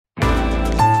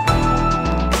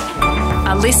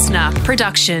a listener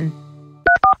production.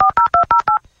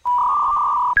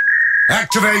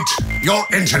 Activate your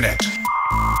internet,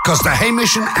 because the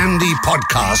Hamish and Andy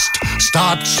podcast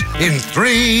starts in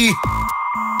 3,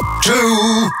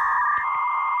 2...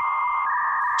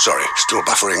 Sorry, still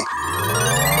buffering.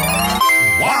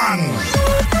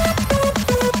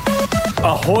 1.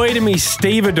 Ahoy to me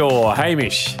stevedore,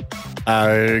 Hamish.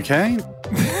 Okay.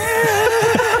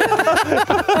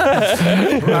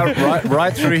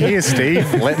 right through here,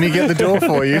 Steve. Let me get the door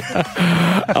for you.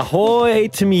 Ahoy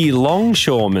to me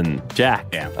longshoreman, Jack.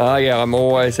 Yeah. Yeah, I'm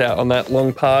always out on that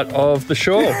long part of the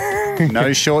shore.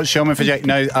 No short shoreman for Jack.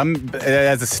 No,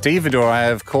 as a stevedore, I,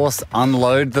 of course,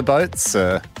 unload the boats,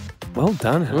 sir. Well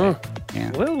done, Harry.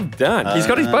 Yeah. Well done. He's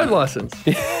got his boat license.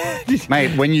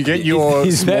 Mate, when you get your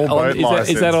small boat license...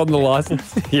 Is that on the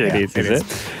license? Yeah, it is.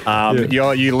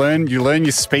 You learn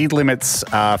your speed limits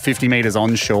 50 metres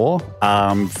onshore.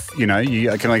 You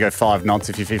can only go 5 knots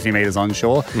if you're 50 metres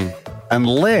onshore.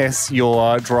 Unless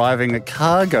you're driving a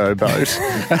cargo boat,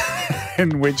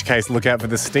 in which case look out for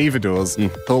the stevedores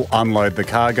who'll unload the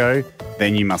cargo.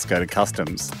 Then you must go to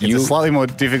customs. It's a slightly more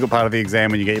difficult part of the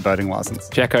exam when you get your boating license.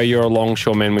 Jacko, you're a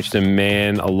longshoreman, which is a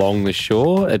man along the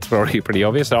shore. It's already pretty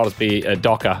obvious. I'll just be a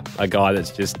docker, a guy that's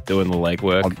just doing the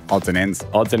legwork. Odds and ends.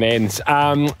 Odds and ends.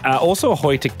 Also,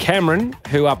 ahoy to Cameron,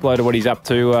 who uploaded what he's up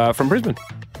to from Brisbane.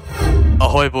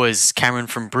 Ahoy, boys. Cameron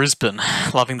from Brisbane.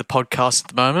 Loving the podcast at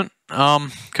the moment.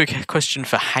 Quick question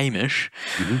for Hamish.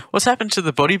 What's happened to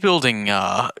the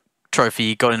bodybuilding trophy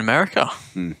you got in America?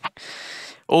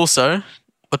 Also,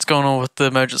 what's going on with the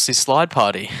emergency slide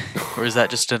party? Or is that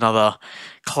just another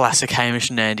classic Hamish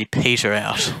and Andy peter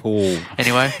out? Ooh.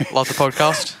 Anyway, love the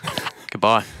podcast.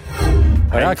 Goodbye.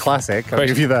 They are classic. I'll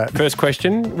give you that. First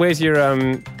question, where's your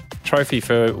trophy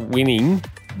for winning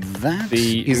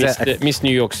Miss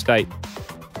New York State?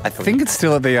 I think it's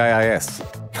still at the AIS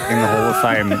in the Hall of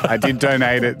Fame. I did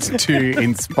donate it to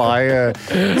inspire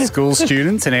school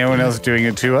students and anyone else doing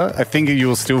a tour. I think you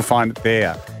will still find it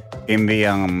there in the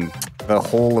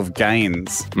Hall of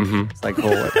Gains, as they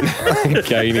call it.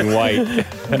 Gaining weight.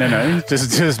 No,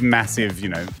 just massive,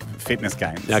 fitness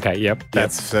gains. Okay, yep.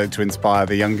 That's to inspire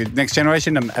the younger next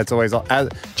generation. And it's always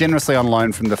generously on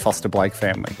loan from the Foster Blake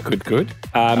family. Good.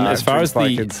 As far as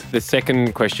the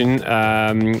second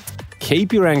question,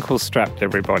 keep your ankles strapped,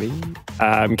 everybody.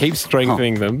 Keep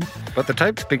strengthening them. But the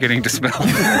tape's beginning to smell.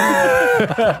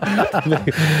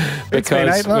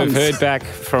 Because we've heard back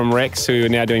from Rex, who are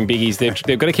now doing biggies.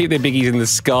 They've got to keep their biggies in the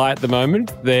sky at the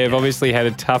moment. They've obviously had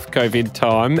a tough COVID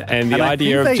time, and the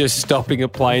idea of just stopping a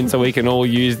plane so we can all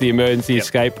use the emergency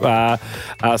escape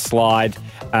slide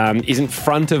isn't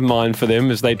front of mind for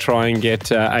them as they try and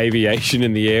get aviation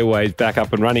and the airways back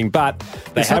up and running. But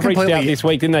they have reached out this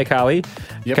week, didn't they, Carly?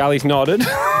 Yep. Carly's nodded.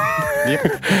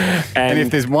 Yep. And if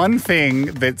there's one thing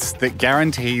that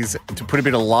guarantees to put a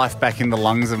bit of life back in the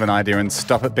lungs of an idea and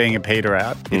stop it being a peter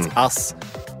out, it's us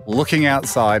looking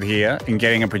outside here and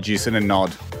getting a producer to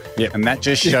nod. Yep. And that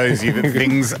just shows you that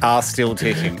things are still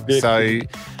ticking. So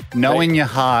know in your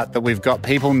heart that we've got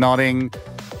people nodding.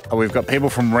 We've got people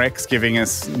from Rex giving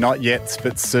us not yets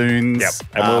but soons. Yep.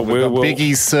 And we've got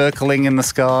biggies circling in the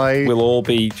sky. We'll all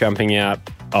be jumping out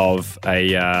of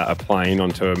a plane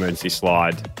onto an emergency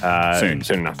slide soon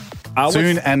enough.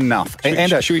 Soon enough.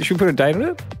 Should we put a date on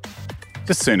it?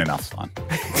 Just soon enough's fine.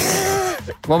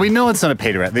 Well, we know it's not a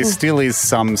peter out. There still is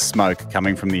some smoke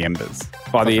coming from the embers.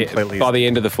 By the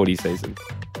end of the footy season.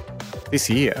 This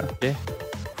year? Yeah.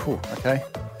 Cool. Okay.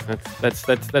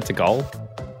 That's a goal.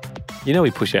 You know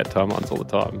we push out timelines all the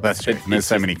time. That's true. There's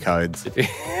so many codes.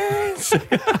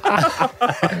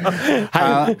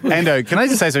 Ando, can I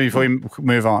just say something before we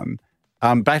move on?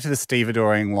 Back to the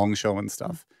stevedoring longshoreman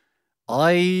stuff.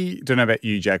 I don't know about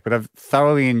you, Jack, but I've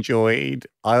thoroughly enjoyed.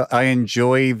 I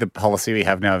enjoy the policy we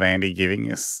have now of Andy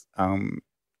giving us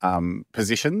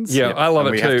positions. Yeah, I love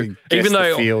it too.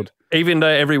 Even though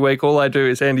every week all I do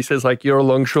is Andy says like, "You're a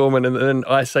longshoreman," and then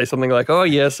I say something like, "Oh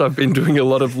yes, I've been doing a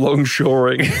lot of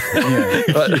longshoring."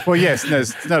 Well, yes, no,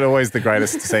 it's not always the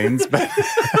greatest scenes, but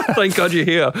thank God you're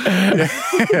here.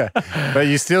 Yeah. But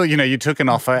you still, you took an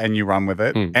offer and you run with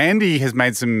it. Andy has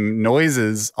made some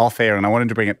noises off air, and I wanted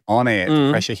to bring it on air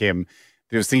to pressure him.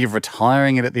 He was thinking of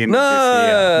retiring it at the end of this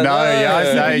year.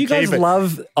 No, you guys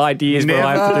love ideas where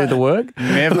I have to do the work.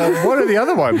 Never. What are the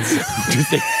other ones?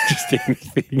 just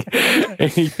anything.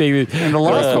 And the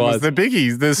last one was the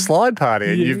biggies, the slide party.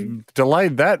 And you've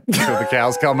delayed that until the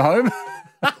cows come home.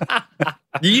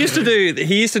 He used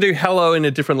to do hello in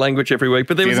a different language every week,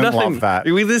 but there was nothing.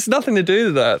 There's nothing to do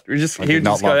to that. He would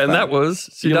just go, and that was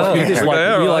Sudan.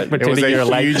 You like pretending you're a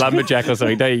late lumberjack or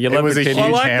something, don't you? It was a huge I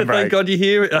like handbrake. the thank God you're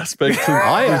here aspect.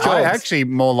 I actually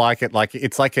more like it.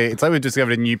 It's like we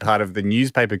discovered a new part of the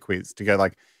newspaper quiz to go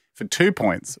like. For 2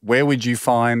 points, where would you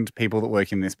find people that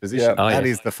work in this position? Yeah. That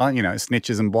is the fun,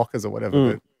 snitches and blockers or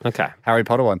whatever. Okay. Harry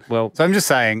Potter one. Well, so I'm just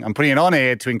saying, I'm putting it on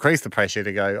air to increase the pressure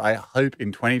to go, I hope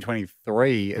in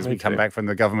 2023, as we come back from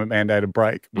the government mandated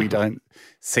break, we don't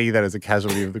see that as a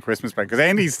casualty of the Christmas break. Because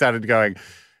Andy started going,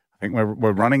 I think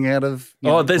we're running out of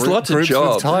there's lots of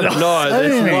jobs. No,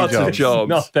 there's lots of jobs.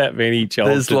 Not that many jobs.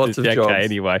 There's lots of jobs.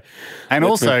 Anyway. And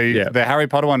also, the Harry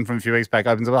Potter one from a few weeks back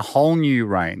opens up a whole new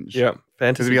range. Yeah.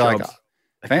 Fantasy jobs.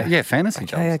 Fantasy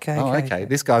jobs. Okay.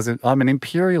 This guy's I'm an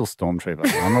Imperial Stormtrooper.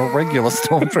 I'm a regular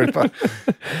Stormtrooper.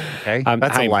 Okay,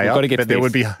 that's a layup, but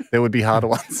there would be harder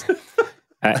ones.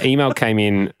 Email came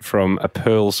in from a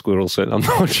Pearl Squirrelson. I'm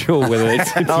not sure whether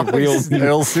it's a real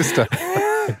Earl's sister.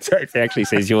 It actually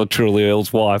says you're truly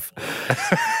Earl's wife.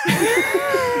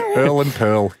 Earl and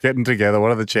Pearl getting together.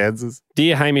 What are the chances?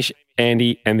 Dear Hamish,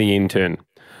 Andy, and the intern,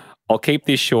 I'll keep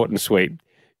this short and sweet.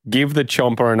 Give the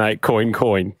chomper an 8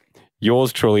 coin.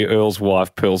 Yours truly, Earl's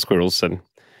wife, Pearl Squirrelson.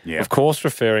 Yeah. Of course,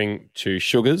 referring to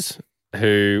Sugars,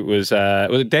 who was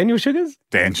it Daniel Sugars?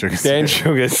 Dan Sugars. Dan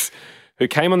Sugars, who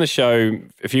came on the show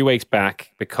a few weeks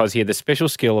back because he had the special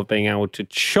skill of being able to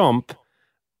chomp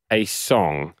a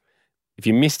song. If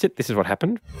you missed it, this is what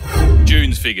happened.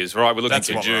 June's figures, right? We're looking That's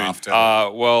for what June. we're after.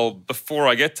 Well, before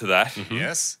I get to that,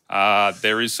 yes,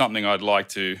 there is something I'd like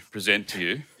to present to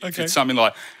you. Okay. It's something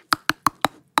like...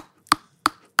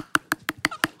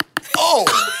 Oh,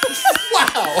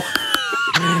 wow.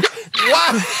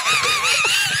 Wow.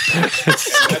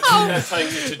 That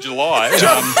takes you to July.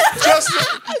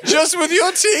 Just with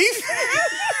your teeth?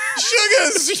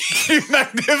 Sugars, you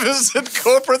magnificent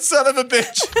corporate son of a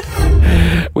bitch.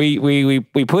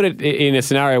 We put it in a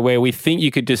scenario where we think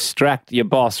you could distract your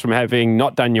boss from having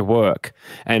not done your work,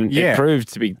 and it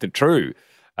proved to be the true.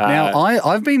 Now,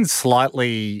 I've been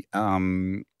slightly...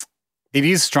 it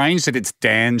is strange that it's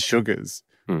Dan Sugars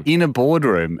in a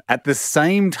boardroom at the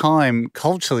same time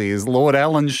culturally as Lord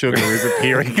Alan Sugar is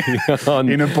appearing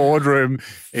in a boardroom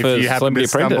if you happen to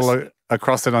stumble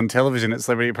across it on television at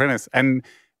Celebrity Apprentice. And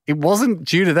it wasn't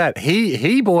due to that.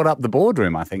 He brought up the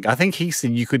boardroom, I think. I think he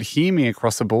said you could hear me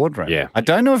across a boardroom. Yeah. I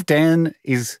don't know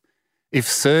if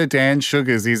Sir Dan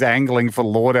Sugars is angling for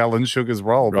Lord Alan Sugar's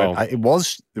role, but it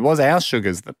was our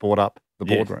Sugars that brought up the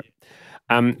boardroom.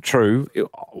 True.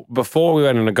 Before we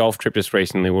went on a golf trip just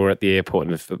recently, we were at the airport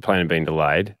and the plane had been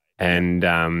delayed. And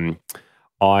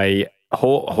we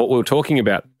were talking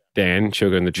about Dan,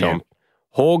 Sugar and the Chomp.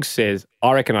 Yeah. Horg says,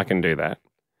 I reckon I can do that.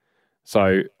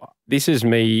 So this is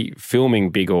me filming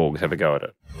Big Orgs have a go at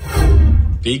it.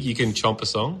 Big, you can chomp a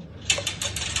song?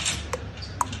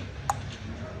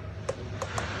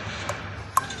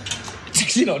 It's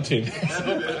actually not too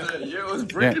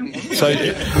So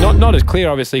not as clear,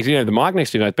 obviously, because the mic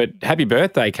next to you, but Happy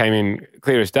Birthday came in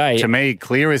clear as day. To me,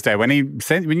 clear as day. When you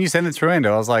sent it through,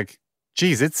 Endo, I was like,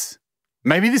 geez,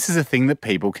 maybe this is a thing that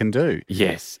people can do.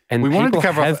 Yes. And people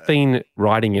have been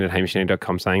writing in at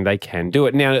hamishandy.com saying they can do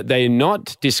it. Now, they're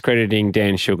not discrediting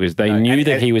Dan Sugars. They knew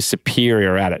that he was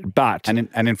superior at it. But and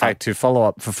in fact, to follow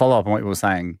up on what you were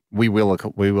saying, we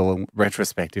will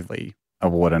retrospectively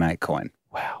award an 8 coin.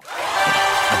 Wow.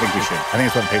 I think we should. I think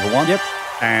it's what people want. Yep.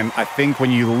 And I think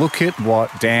when you look at what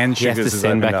Dan Sugars has to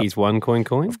send back his 1 coin.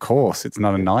 Of course, it's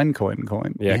not a 9 coin.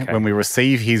 Yeah. Okay. When we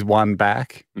receive his 1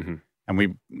 back and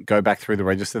we go back through the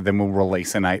register, then we'll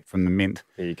release an 8 from the mint.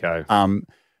 There you go.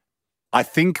 I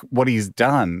think what he's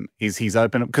done is he's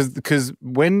opened up because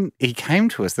when he came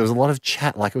to us, there was a lot of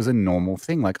chat like it was a normal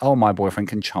thing. Like, oh, my boyfriend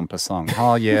can chomp a song.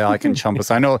 Oh, yeah, I can chomp a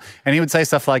song. And he would say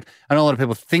stuff like, I know a lot of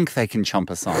people think they can chomp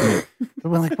a song. But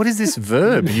we're like, what is this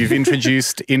verb you've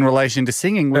introduced in relation to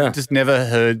singing? We've just never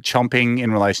heard chomping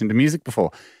in relation to music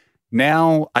before.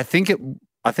 Now, I think a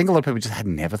lot of people just had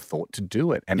never thought to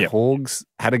do it. And Horgs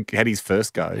had his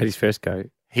first go.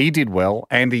 He did well.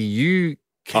 Andy, you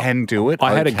can do it.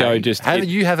 I had a go How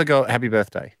did you have a go at Happy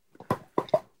Birthday?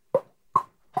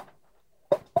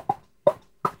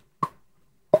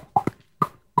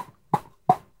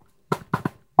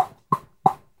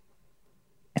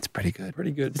 It's pretty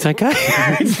good. It's okay.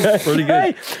 It's pretty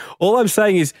good. All I'm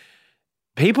saying is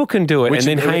people can do it. And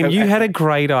then, Haim, you had a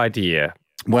great idea.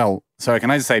 Well, so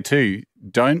can I just say too,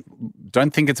 don't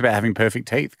think it's about having perfect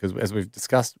teeth because as we've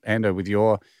discussed, Ando, with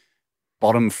your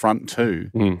bottom front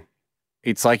two,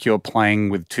 it's like you're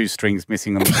playing with 2 strings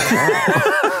missing on the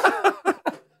guitar.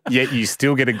 yet you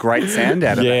still get a great sound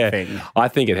out of that thing. I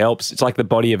think it helps. It's like the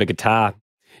body of a guitar.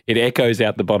 It echoes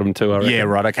out the bottom too, I reckon. Yeah,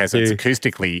 right. Okay, so it's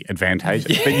acoustically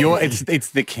advantageous. But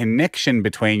it's the connection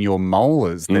between your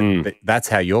molars that's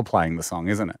how you're playing the song,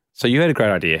 isn't it? So you had a great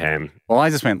idea, Ham. Well,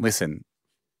 I just went, listen,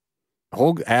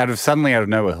 suddenly out of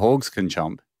nowhere, hogs can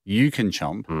chomp, you can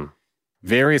chomp.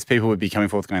 Various people would be coming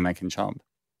forth going, they can chomp.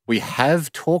 We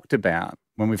have talked about,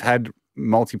 when we've had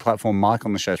multi-platform Mike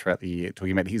on the show throughout the year,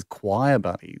 talking about his choir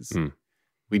buddies.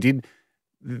 We did,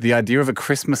 the idea of a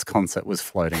Christmas concert was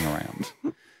floating around.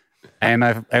 And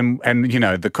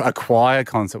a choir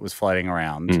concert was floating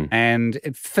around, and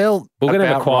it felt we're going to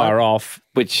have a choir off,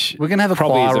 which we're going to have a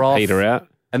probably choir is a off, peter out,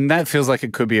 and that feels like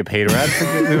it could be a peter out.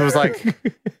 It was like,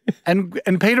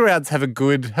 and peter outs have a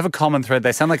common thread.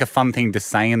 They sound like a fun thing to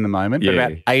say in the moment, but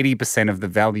about 80% of the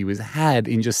value is had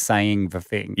in just saying the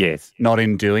thing, not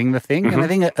in doing the thing. And I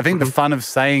think the fun of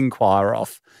saying choir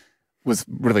off was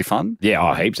really fun.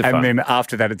 Yeah, heaps of fun. And then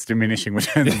after that, it's diminishing in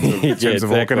terms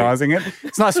of organising it.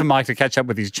 It's nice for Mike to catch up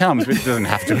with his chums, but it doesn't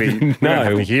have to be, we don't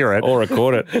have to hear it. Or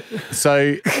record it.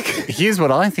 So here's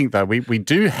what I think, though. We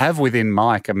do have within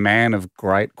Mike a man of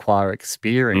great choir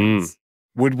experience.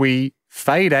 Would we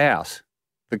fade out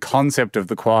the concept of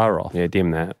the choir off? Yeah,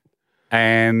 dim that.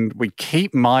 And we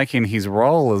keep Mike in his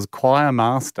role as choir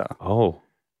master. Oh.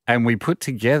 And we put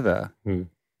together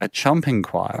a chomping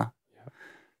choir.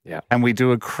 Yeah. And we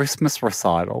do a Christmas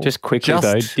recital. Just quickly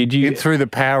though, did you through the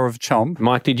power of Chomp?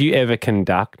 Mike, did you ever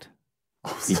conduct?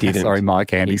 He didn't. Sorry,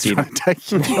 Mike Andy's trying to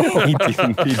take you. He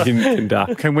didn't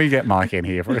conduct. Can we get Mike in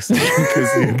here for a second?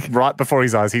 Because right before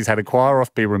his eyes, he's had a choir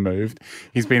off be removed.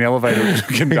 He's been elevated to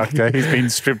conductor. He's been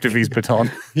stripped of his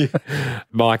baton.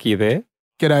 Mike, you there?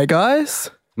 G'day, guys.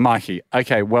 Mikey,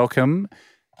 okay, welcome.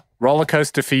 Roller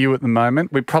coaster for you at the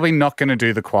moment. We're probably not going to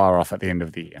do the choir off at the end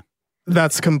of the year.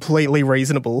 That's completely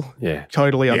reasonable. Yeah.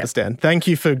 Totally understand. Thank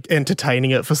you for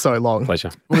entertaining it for so long. Pleasure.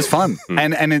 It was fun.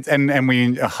 And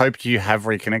we hope you have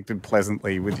reconnected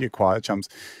pleasantly with your choir chums.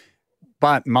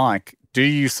 But Mike, do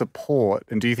you support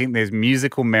and do you think there's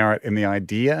musical merit in the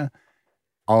idea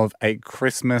of a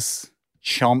Christmas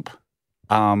chomp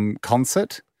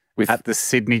concert at the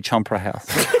Sydney Chompra House?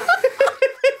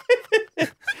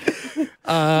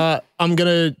 I'm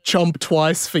going to chomp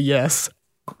twice for yes.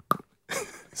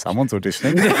 Someone's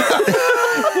auditioning.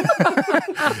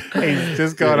 He's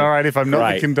just gone, all right, if I'm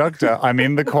not the conductor, I'm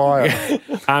in the choir.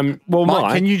 Well,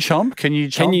 Mike, can you chomp? Can you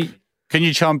chomp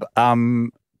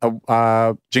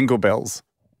Jingle Bells?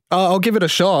 I'll give it a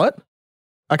shot.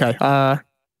 Okay.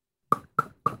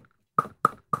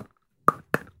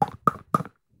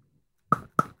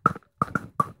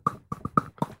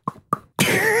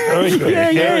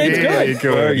 It's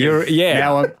good.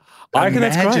 Now, I reckon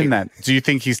that's great. Imagine that. Do you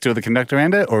think he's still the conductor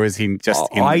around it, or is he just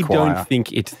in the choir? I don't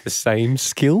think it's the same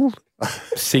skill.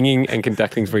 Singing and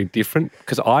conducting is very different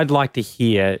because I'd like to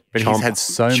hear but he's had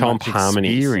so much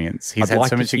experience. He's had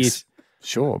so much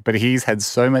sure, but he's had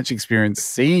so much experience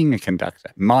seeing a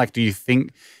conductor. Mike, do you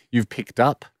think you've picked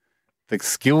up the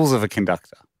skills of a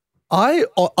conductor?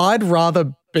 I'd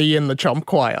rather be in the chomp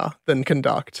choir than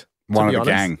conduct. One of the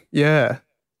gang. Yeah.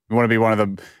 You want to be one of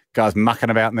the guys mucking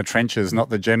about in the trenches, not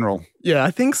the general. Yeah,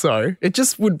 I think so. It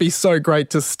just would be so great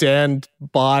to stand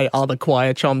by other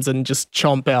choir chums and just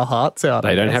chomp our hearts out.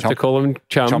 They don't have to call them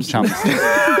chums. Chomp chums.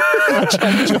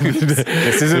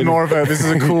 This isn't more of a, this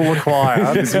is a cooler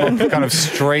choir. This is more kind of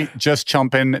straight, just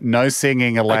chomping, no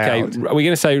singing allowed. Okay, are we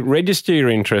going to say register your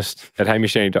interest at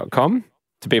hamishandy.com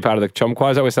to be a part of the chomp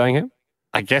choir? Is that what we're saying here?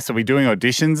 I guess, are we doing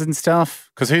auditions and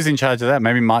stuff? Because who's in charge of that?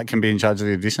 Maybe Mike can be in charge of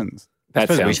the auditions. That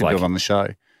sounds we should do it on the show.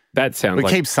 That sounds we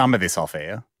keep some of this off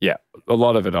air. Yeah, a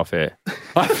lot of it off air.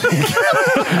 I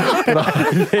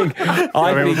think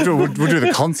we'll do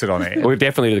the concert on air. We'll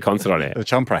definitely do the concert on air. The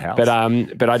Chompra House.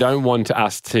 But I don't want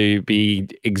us to be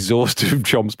exhaustive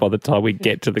chomps by the time we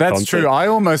get to the concert. That's true. I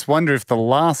almost wonder if the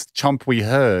last chomp we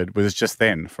heard was just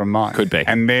then from Mike. Could be.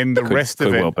 And then the rest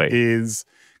of it is...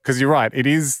 Because you're right,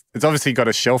 it's obviously got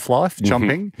a shelf life,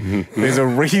 chomping. There's a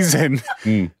reason.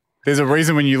 There's a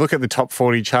reason when you look at the top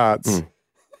 40 charts...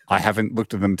 I haven't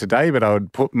looked at them today, but I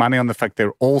would put money on the fact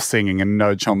they're all singing and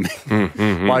no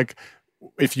chomping. Like,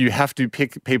 if you have to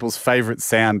pick people's favourite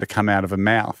sound to come out of a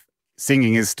mouth,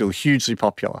 singing is still hugely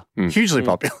popular. Hugely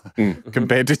popular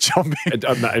compared to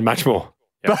chomping. Much more.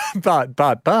 Yep.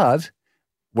 But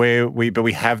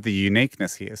we have the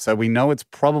uniqueness here. So we know it's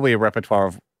probably a repertoire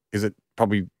of, is it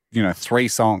probably, 3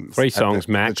 songs? 3 songs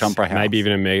max, the Chompra House. Maybe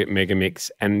even a mega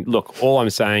mix. And look, all I'm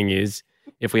saying is,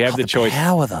 if we have the choice,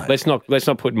 power, though. let's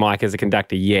not put Mike as a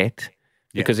conductor yet,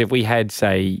 because if we had,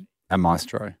 say, a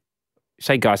maestro,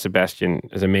 say Guy Sebastian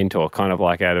as a mentor, kind of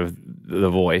like out of the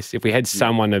voice, if we had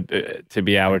someone to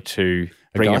be able to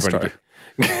bring everybody.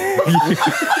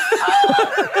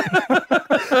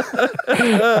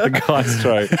 The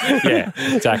gastro. Yeah,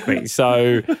 exactly.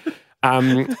 So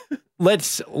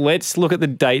let's look at the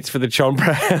dates for the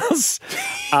Chompra House.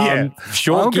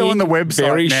 Short I'll gig, go on the website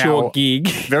very now. short gig.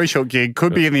 Very short gig.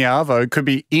 Could be in the Arvo. Could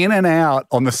be in and out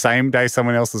on the same day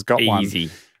someone else has got one. Easy.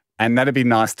 And that'd be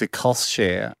nice to cost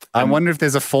share. I wonder if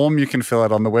there's a form you can fill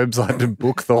out on the website to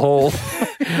book the hall.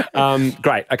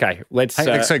 Great. Okay. Let's.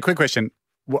 So, quick question.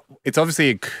 It's obviously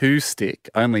acoustic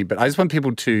only, but I just want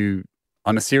people to,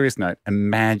 on a serious note,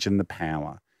 imagine the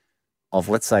power of,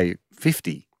 let's say,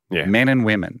 50 men and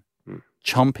women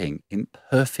chomping in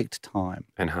perfect time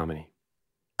and harmony.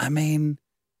 I mean,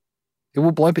 it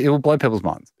will blow people's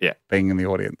minds. Yeah, being in the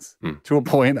audience to a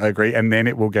point, I agree, and then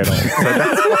it will get on. So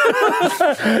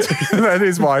that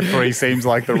is why 3 seems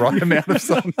like the right amount of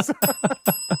songs.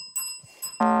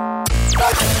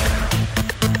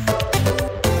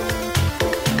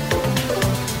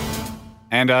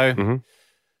 Ando,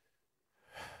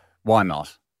 why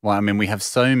not? Well, I mean, we have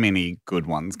so many good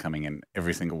ones coming in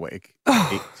every single week.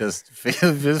 It just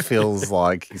feels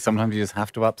like sometimes you just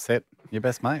have to upset your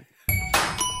best mate.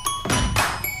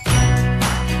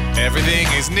 Everything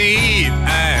is neat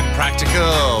and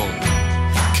practical,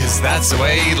 'cause that's the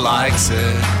way he likes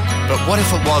it. But what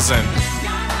if it wasn't?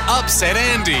 Upset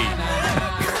Andy.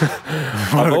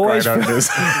 I've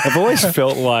always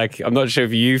felt like, I'm not sure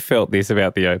if you felt this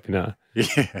about the opener.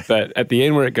 Yeah. But at the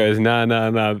end where it goes, no,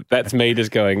 that's me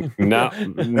just going, no.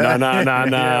 No,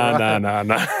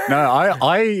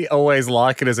 I always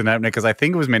like it as an opener because I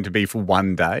think it was meant to be for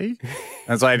one day.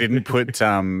 And so I didn't put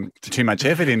too much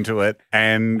effort into it.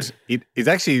 And it is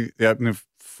actually the opener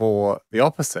for the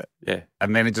opposite. Yeah.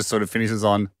 And then it just sort of finishes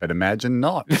on, but imagine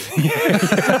not.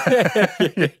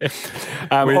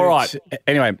 All right.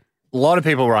 Anyway, a lot of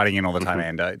people writing in all the time,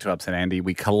 Ando, to upset Andy.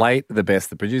 We collate the best.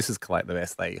 The producers collate the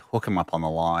best. They hook them up on the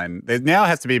line. There now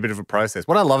has to be a bit of a process.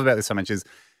 What I love about this so much is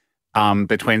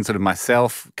between sort of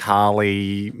myself,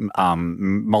 Carly,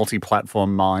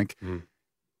 multi-platform Mike,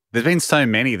 there's been so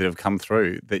many that have come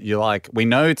through that you're like, we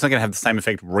know it's not going to have the same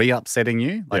effect re-upsetting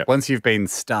you. Like once you've been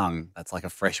stung, that's like a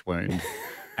fresh wound.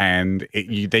 And then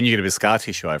you get a bit of scar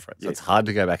tissue over it. So it's hard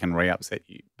to go back and re-upset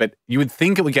you. But you would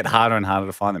think it would get harder and harder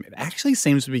to find them. It actually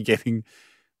seems to be getting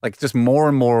like just more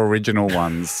and more original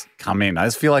ones come in. I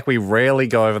just feel like we rarely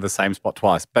go over the same spot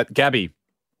twice. But Gabby,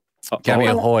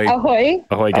 ahoy. Ahoy.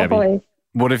 Ahoy, Gabby. Ahoy.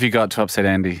 What have you got to upset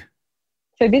Andy?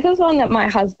 So this is one that my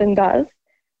husband does.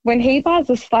 When he buys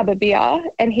a slab of beer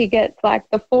and he gets like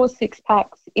the 4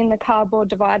 6-packs in the cardboard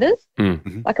dividers,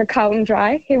 like a Carlton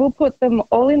Dry, he will put them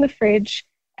all in the fridge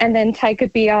and then take a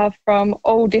beer from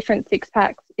all different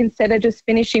 6-packs instead of just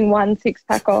finishing one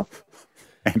 6-pack off.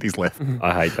 Andy's left.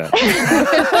 I hate that.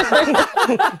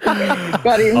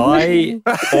 Got him. I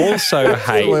also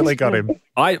hate. Absolutely got him.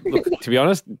 Look, to be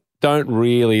honest, don't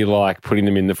really like putting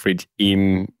them in the fridge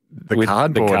The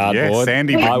cardboard. Yes,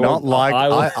 Sandy did not like.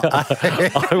 I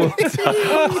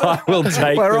will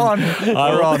take. We're them. on.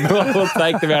 I will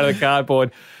take them out of the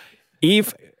cardboard.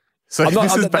 This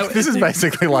is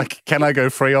basically like, can I go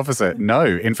free, officer? No.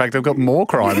 In fact, I've got more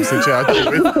crimes to charge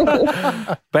you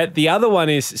with. But the other one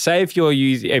is, say if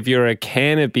you're a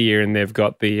can of beer and they've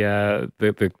got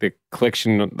the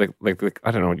collection, I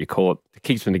don't know what you call it, that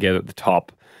keeps them together at the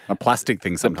top. A plastic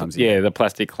thing sometimes. The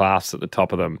plastic clasps at the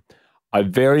top of them. I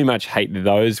very much hate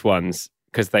those ones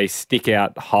because they stick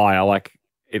out higher. Like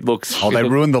it looks. They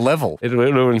ruin the level. It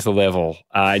ruins the level,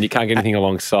 and you can't get anything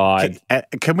alongside.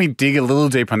 Can we dig a little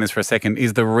deeper on this for a second?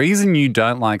 Is the reason you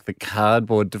don't like the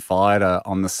cardboard divider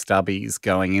on the stubbies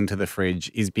going into the fridge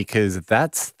is because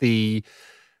that's the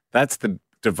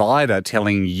divider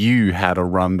telling you how to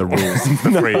run the rules of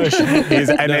the fridge.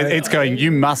 It's going, you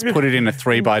must put it in a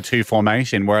 3x2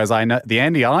 formation, whereas I know the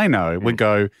Andy I know would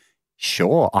go,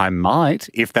 sure, I might,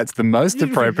 if that's the most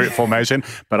appropriate formation,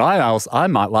 but I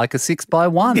might like a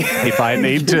 6x1 if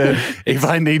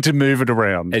I need to move it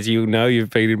around. As you know, you've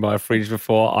been in my fridge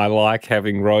before. I like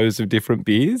having rows of different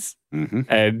beers,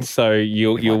 and so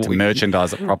you like to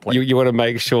merchandise it properly. You want to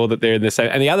make sure that they're in the same.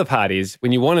 And the other part is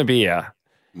when you want a beer,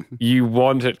 you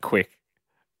want it quick.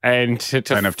 And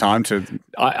don't have time to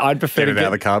I'd prefer get it out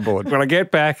of the cardboard. When I get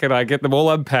back and I get them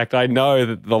all unpacked, I know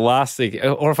that the last thing,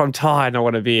 or if I'm tired and I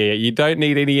want a beer, you don't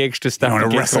need any extra stuff. You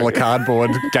want to wrestle a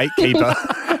cardboard gatekeeper.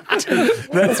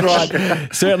 That's right.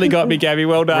 Certainly got me, Gabby.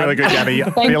 Well done. Really good, Gabby.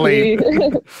 Billy.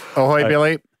 Ahoy,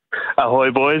 Billy.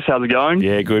 Ahoy, boys. How's it going?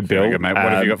 Yeah, good, Bill. Very good, mate.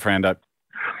 What have you got for Ando?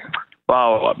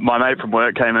 Well, my mate from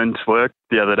work came into work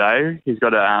the other day. He's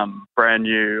got a brand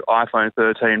new iPhone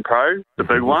 13 Pro, the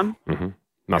big one.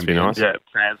 Must be nice. Yeah,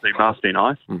 fancy. Must be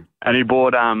nice. And he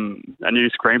bought a new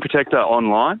screen protector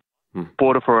online.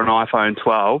 Bought it for an iPhone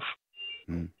 12.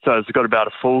 So it's got about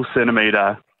a full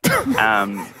centimetre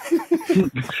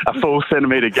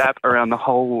gap around the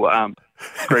whole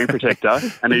screen protector,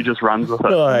 and he just runs with it.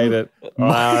 I hate it.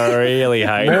 I really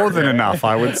hate it. More than enough,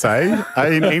 I would say.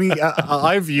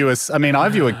 I view a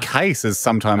case as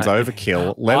sometimes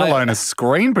overkill, let alone a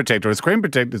screen protector. A screen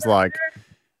protector is like,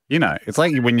 it's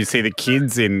like when you see the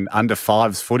kids in under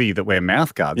fives footy that wear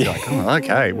mouth guards. You're like, oh,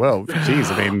 okay, well,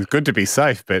 geez, good to be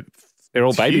safe, but they're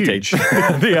all baby teeth.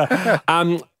 Yeah.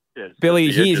 Billy,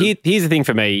 here's the thing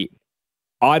for me.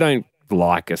 I don't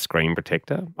like a screen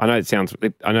protector. I know it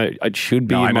should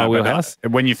be in my wheelhouse.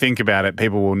 When you think about it,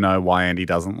 people will know why Andy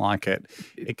doesn't like it.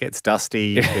 It gets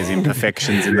dusty. There's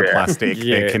imperfections in the plastic.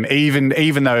 There can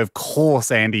even though, of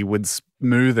course, Andy would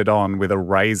smooth it on with a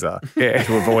razor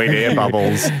to avoid air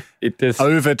bubbles.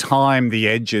 Over time,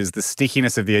 the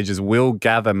stickiness of the edges will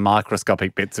gather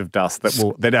microscopic bits of dust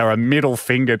that are a middle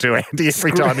finger to Andy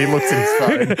every time he looks at his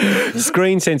phone.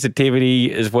 Screen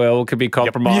sensitivity as well could be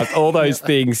compromised. All those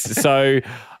things. So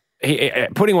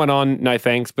putting one on, no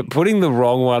thanks, but putting the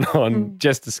wrong one on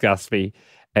just disgusts me.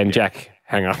 And Jack,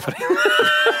 hang up.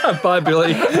 Bye,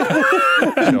 Billy.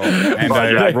 Sure. And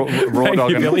raw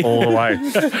dogging all the way.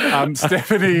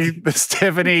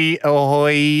 Stephanie,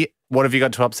 ahoy. What have you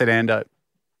got to upset Ando?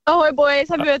 Ahoy, boys.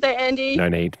 Happy birthday, Andy. No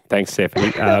need. Thanks,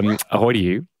 Stephanie. Ahoy to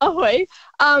you. Ahoy.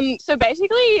 So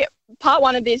basically, part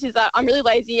one of this is that I'm really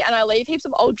lazy and I leave heaps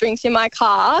of old drinks in my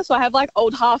car. So I have like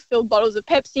old half-filled bottles of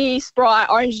Pepsi,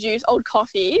 Sprite, orange juice, old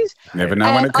coffees. Never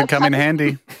know when it could come in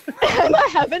handy. And I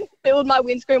haven't filled my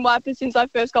windscreen wipers since I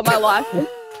first got my license.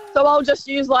 So I'll just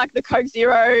use like the Coke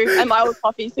Zero and my old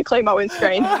coffees to clean my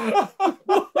windscreen. A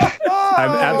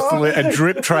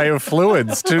drip tray of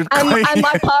fluids to clean. And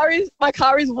my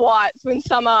car is white. So in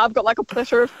summer, I've got like a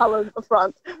plethora of colours at the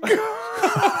front.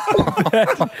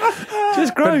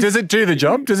 Just gross. But does it do the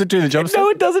job? No,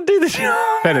 it doesn't do the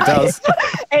job. Bet it does.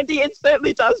 Andy, it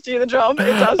certainly does do the job. It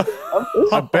does.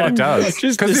 I bet it does.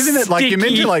 Because isn't it like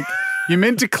you're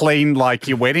meant to clean like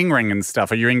your wedding ring and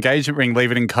stuff or your engagement ring,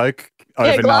 leave it in Coke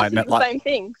overnight. Yeah, same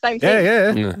thing.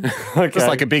 Yeah. Okay. Just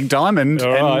like a big diamond.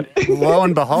 All and lo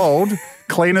and behold,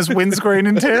 cleanest windscreen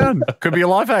in town. Could be a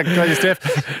life hack. Go to Steph.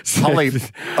 Holly,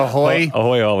 ahoy.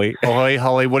 Ahoy, Holly. Ahoy,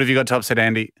 Holly. What have you got to upset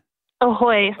Andy?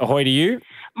 Ahoy. Ahoy to you.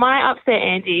 My upset,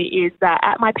 Andy, is that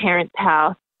at my parents'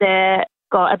 house, they've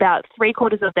got about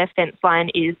 3/4 of their fence line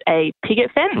is a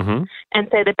picket fence. Mm-hmm. And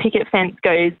so the picket fence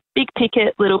goes big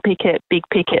picket, little picket, big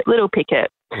picket, little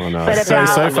picket. Oh, no. But so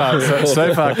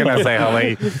far, can I say,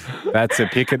 Holly, that's a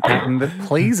picket pattern that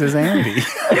pleases Andy.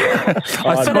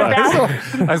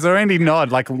 I saw Andy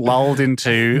nod, like lulled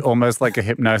into almost like a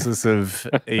hypnosis of,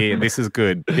 yeah, this is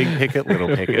good. Big picket,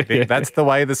 little picket. That's the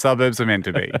way the suburbs are meant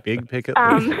to be. Big picket,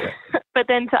 little picket. But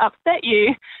then to upset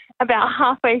you, about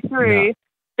halfway through,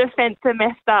 the fence are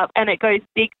messed up and it goes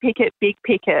big picket, big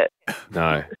picket.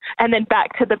 No. And then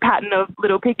back to the pattern of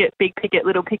little picket, big picket,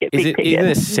 little picket, big picket. Is it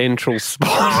a central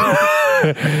spot?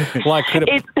 Like, could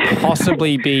it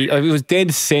possibly be, if it was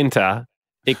dead centre,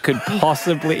 it could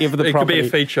possibly, if the it property, could be a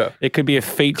feature. It could be a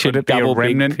featured Could it be double a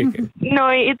remnant? big picket. No,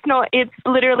 it's not. It's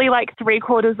literally like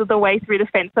 3/4 of the way through the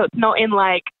fence. So it's not in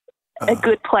like a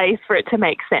good place for it to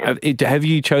make sense. Have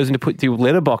you chosen to put your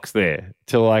letterbox there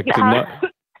to like to know?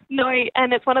 No,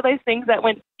 and it's one of those things that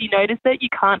when you notice it, you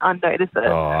can't unnotice it.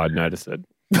 Oh, I'd notice it.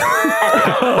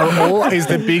 Or is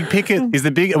the big picket,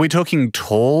 are we talking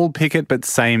tall picket but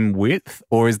same width?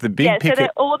 Or is the big picket? So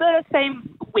they're all the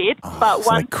same width, but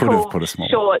one tall,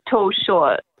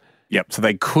 short. Yep, so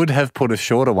they could have put a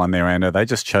shorter one there, Ando. They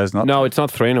just chose not to. No, it's not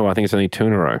 3 in a row. I think it's only 2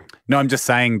 in a row. No, I'm just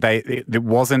saying it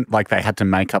wasn't like they had to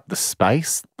make up the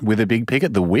space with a big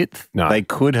picket, the width. No. They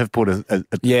could have put a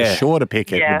shorter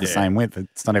picket with the same width.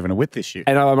 It's not even a width issue.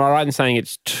 And am I right in saying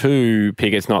it's 2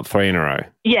 pickets, not 3 in a row?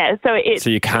 Yeah, so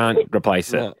you can't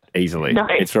replace it easily. No.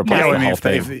 It's replacing the whole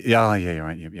thing. Yeah, you're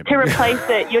right. Yep. To replace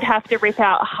it, you'd have to rip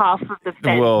out half of the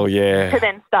fence to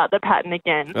then start the pattern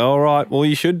again. All right, well,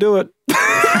 you should do it.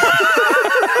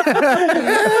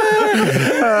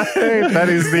 That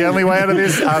is the only way out of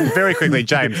this. Very quickly,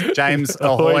 James,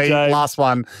 ahoy, James. last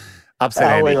one.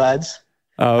 Upset Andy. Ahoy, lads.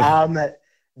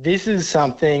 This is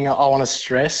something I want to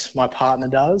stress. My partner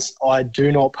does. I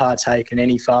do not partake in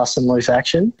any fast and loose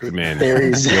action. Good man. There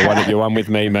is. You're one with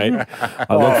me, mate.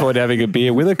 I look forward to having a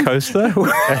beer with a coaster.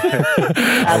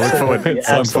 Absolutely.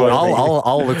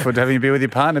 I'll look forward to having a beer with your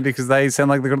partner because they sound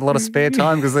like they've got a lot of spare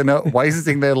time because they're not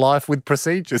wasting their life with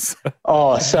procedures.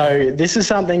 Oh, so this is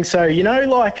something. So, you know,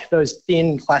 like those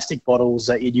thin plastic bottles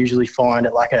that you'd usually find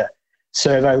at like a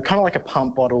servo, kind of like a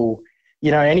pump bottle. You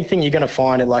know, anything you're going to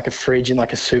find at like a fridge in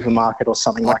like a supermarket or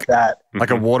something like that. Like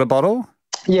a water bottle?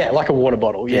 Yeah, like a water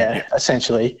bottle,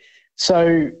 essentially.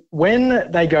 So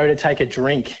when they go to take a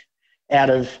drink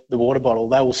out of the water bottle,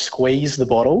 they will squeeze the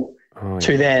bottle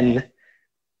to then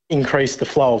increase the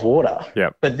flow of water.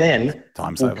 Yep. But then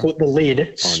we'll put the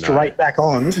lid straight back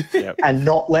on and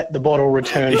not let the bottle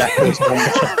return back to its normal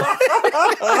shape.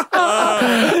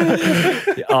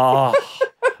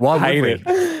 Why would we?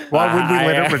 Why would we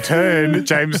let it return,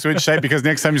 James, switch shape? Because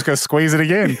next time you're just going to squeeze it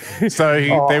again. So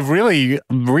they're really,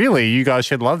 you guys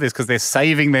should love this because they're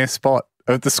saving their spot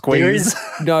of the squeeze.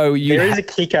 There is a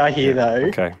kicker here, though.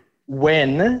 Okay.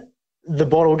 When the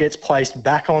bottle gets placed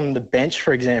back on the bench,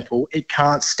 for example, it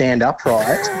can't stand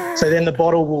upright. So then the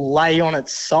bottle will lay on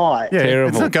its side. Yeah,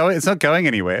 it's not going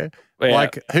anywhere. Yeah.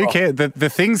 Like, who cares? The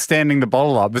thing's standing the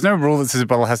bottle up. There's no rule that says the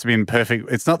bottle has to be in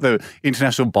perfect. It's not the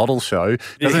International Bottle Show.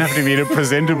 It doesn't have to be in a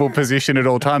presentable position at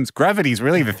all times. Gravity's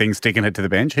really the thing sticking it to the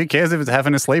bench. Who cares if it's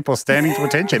having a sleep or standing to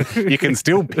attention? You can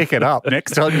still pick it up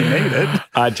next time you need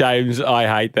it. James, I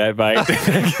hate that, mate.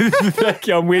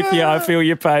 I'm with you. I feel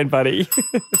your pain, buddy.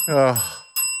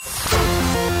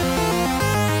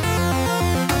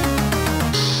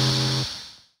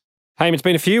 Hey, it's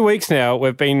been a few weeks now.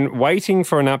 We've been waiting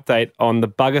for an update on the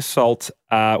bug assault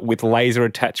with laser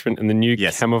attachment and the new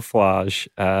camouflage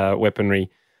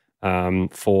weaponry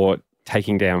for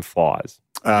taking down flies.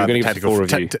 You're going to give us a full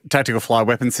review. Tactical fly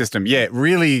weapon system. Yeah,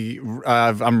 really,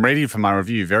 I'm ready for my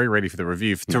review, very ready for the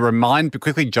review. To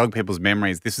quickly jog people's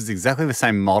memories, this is exactly the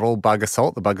same model bug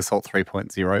assault, the bug assault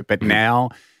 3.0, but now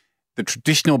the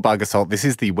traditional bug assault, this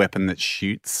is the weapon that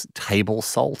shoots table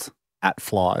salt at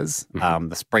flies,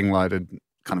 the spring-loaded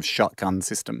kind of shotgun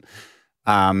system.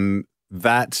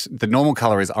 That the normal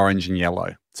color is orange and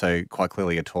yellow, so quite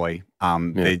clearly a toy.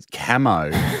 The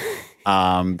camo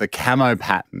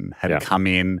pattern had come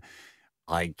in,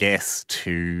 I guess,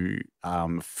 to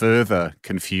further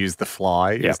confuse the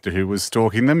fly as to who was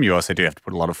stalking them. You also do have to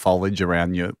put a lot of foliage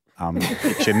around your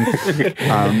kitchen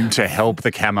to help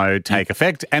the camo take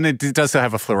effect. And it does still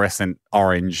have a fluorescent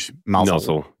orange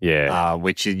muzzle.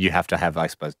 Which you have to have, I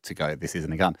suppose, to go, this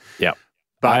isn't a gun. Yeah.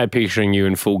 But I'm picturing you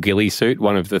in full ghillie suit,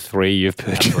 one of the three you've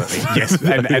purchased. Yes,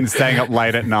 and staying up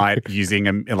late at night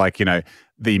using,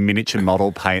 the miniature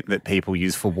model paint that people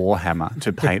use for Warhammer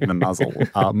to paint the muzzle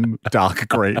dark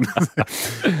green.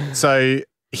 So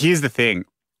here's the thing.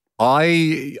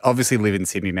 I obviously live in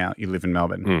Sydney now. You live in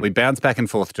Melbourne. We bounce back and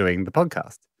forth doing the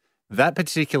podcast. That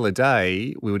particular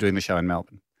day, we were doing the show in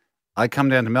Melbourne. I come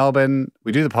down to Melbourne.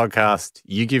 We do the podcast.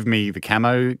 You give me the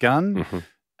camo gun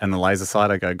and the laser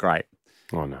sight. I go, great.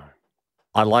 Oh, no.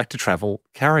 I like to travel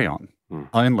carry-on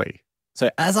only. So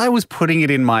as I was putting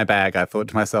it in my bag, I thought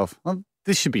to myself, well,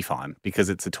 this should be fine because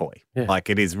it's a toy. Yeah.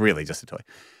 Like, it is really just a toy.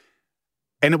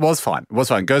 And it was fine. It was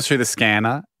fine. Goes through the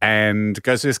scanner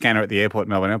at the airport,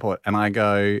 Melbourne Airport. And I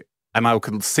go, and I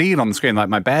could see it on the screen. Like,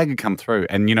 my bag had come through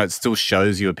and, it still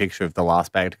shows you a picture of the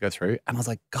last bag to go through. And I was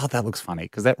like, God, that looks funny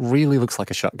because that really looks like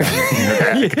a shotgun in the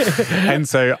bag. And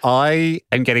so I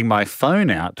am getting my phone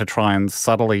out to try and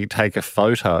subtly take a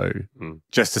photo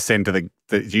just to send to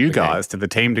you guys, to the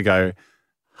team to go,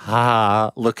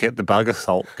 look at the bug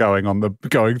assault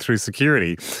going through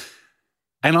security.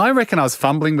 And I reckon I was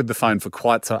fumbling with the phone for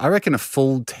I reckon a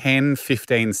full 10,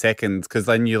 15 seconds because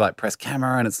then you press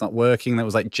camera and it's not working. That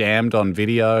was jammed on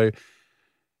video.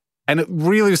 And it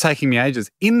really was taking me ages.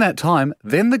 In that time,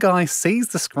 then the guy sees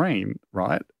the screen,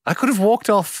 right? I could have walked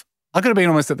off. I could have been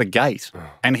almost at the gate.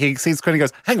 And he sees the screen and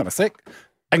goes, hang on a sec,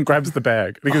 and grabs the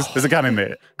bag. And he goes, there's a gun in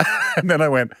there. And then I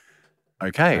went,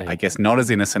 okay, I guess not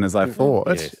as innocent as I thought.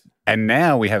 Yes. And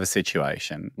now we have a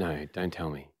situation. No, don't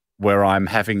tell me. Where I'm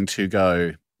having to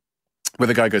go, where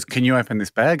the guy goes, can you open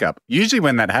this bag up? Usually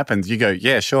when that happens, you go,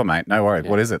 yeah, sure, mate, no worries. Yeah.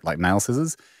 What is it, like nail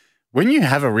scissors? When you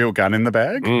have a real gun in the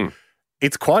bag,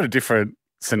 it's quite a different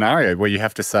scenario where you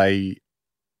have to say,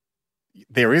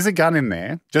 there is a gun in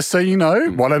there, just so you know,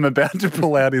 what I'm about to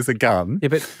pull out is a gun. Yeah,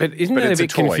 but isn't that a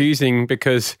bit confusing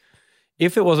because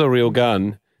if it was a real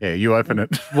gun... Yeah, you open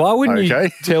it. Why wouldn't you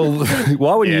tell?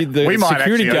 Why wouldn't the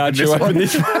security guard open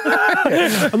this one?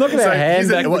 I'm not going to hand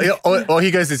back. Or he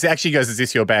goes, is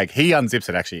this your bag? He unzips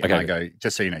it actually. Okay. And I go,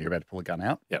 just so you know, you're about to pull a gun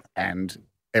out. Yep. And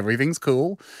everything's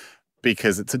cool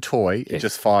because it's a toy. It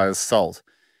just fires salt.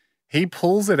 He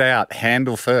pulls it out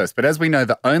handle first. But as we know,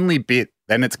 the only bit,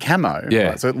 and it's camo. Yeah.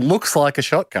 Right? So it looks like a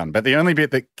shotgun. But the only bit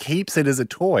that keeps it as a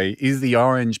toy is the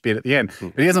orange bit at the end.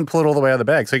 But he doesn't pull it all the way out of the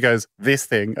bag. So he goes, this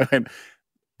thing.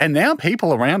 And now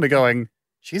people around are going,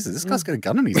 Jesus, this guy's got a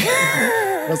gun in his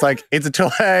hand. I was like, it's a toy.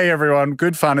 Hey, everyone,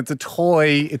 good fun. It's a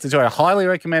toy. It's a toy. I highly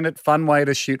recommend it. Fun way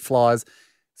to shoot flies.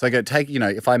 So I go,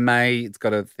 if I may, it's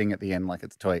got a thing at the end like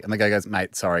it's a toy. And the guy goes,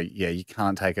 mate, sorry, yeah, you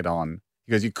can't take it on.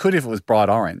 He goes, you could if it was bright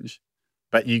orange,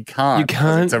 but you can't. You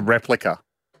can't? It's a replica.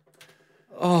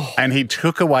 Oh. And he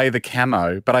took away the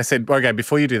camo. But I said, okay,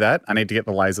 before you do that, I need to get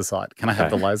the laser sight. Can I have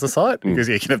the laser sight? Because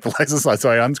you can have the laser sight. So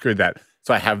I unscrewed that.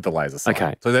 So I have the laser sight.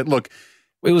 Okay. So that, look,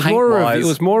 it was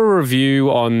more a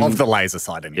review of the laser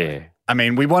sight anyway. Yeah. I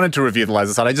mean, we wanted to review the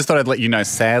laser sight. I just thought I'd let you know,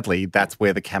 sadly, that's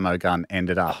where the camo gun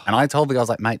ended up. And I told the guy, I was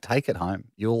like, mate, take it home.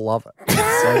 You'll love it.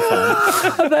 It's so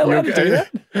fun. Are they allowed to do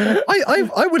that?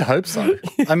 I would hope so.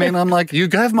 I mean, I'm like, you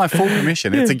have my full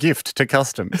permission. It's a gift to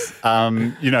customs.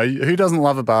 Who doesn't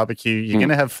love a barbecue? You're going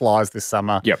to have flies this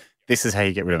summer. Yep. This is how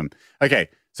you get rid of them. Okay.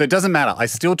 So it doesn't matter. I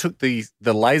still took the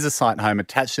laser sight home,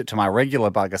 attached it to my regular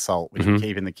bug assault, which we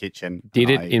keep in the kitchen. Did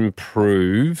it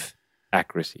improve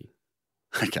accuracy?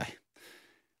 Okay.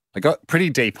 I got pretty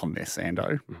deep on this,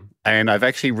 Ando, and I've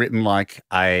actually written like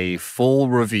a full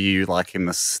review, like in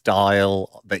the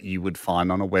style that you would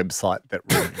find on a website that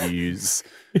reviews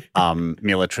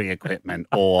military equipment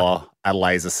or a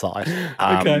laser sight.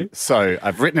 Okay. So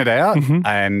I've written it out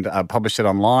and published it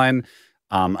online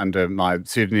under my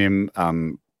pseudonym,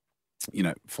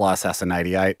 Fly Assassin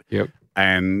 88. Yep.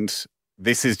 And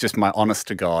this is just my honest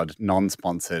to God,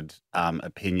 non-sponsored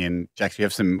opinion. Jack, do you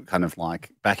have some kind of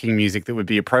like backing music that would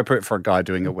be appropriate for a guy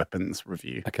doing a weapons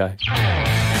review? Okay.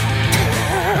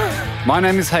 My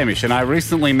name is Hamish, and I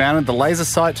recently mounted the laser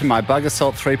sight to my Bug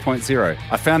Assault 3.0.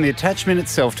 I found the attachment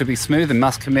itself to be smooth and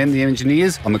must commend the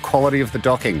engineers on the quality of the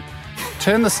docking.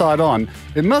 Turn the sight on.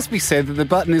 It must be said that the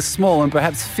button is small and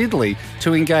perhaps fiddly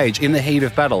to engage in the heat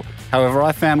of battle. However,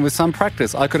 I found with some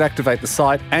practice I could activate the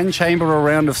sight and chamber a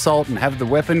round of salt and have the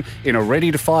weapon in a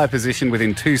ready-to-fire position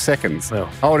within 2 seconds. Oh.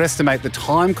 I would estimate the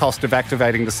time cost of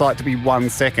activating the sight to be 1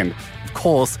 second. Of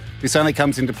course, this only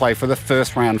comes into play for the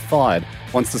first round fired.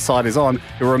 Once the sight is on,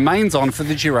 it remains on for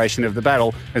the duration of the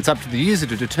battle. It's up to the user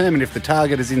to determine if the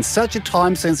target is in such a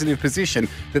time-sensitive position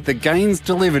that the gains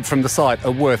delivered from the sight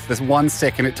are worth the 1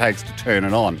 second it takes to turn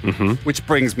it on. Which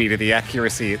brings me to the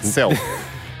accuracy itself.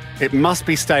 It must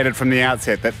be stated from the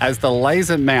outset that as the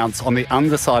laser mounts on the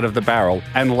underside of the barrel,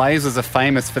 and lasers are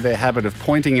famous for their habit of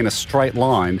pointing in a straight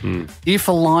line, if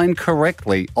aligned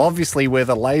correctly, obviously where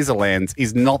the laser lands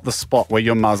is not the spot where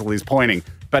your muzzle is pointing,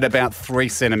 but about 3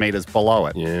 centimetres below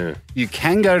it. Yeah. You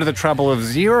can go to the trouble of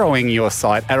zeroing your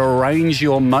sight at a range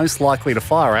you're most likely to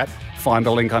fire at. Find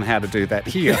a link on how to do that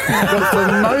here. But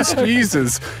for most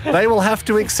users, they will have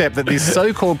to accept that this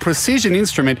so-called precision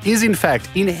instrument is in fact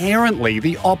inherently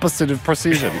the opposite of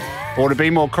precision. Or to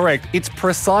be more correct, it's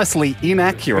precisely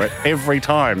inaccurate every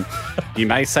time. You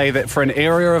may say that for an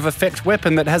area of effect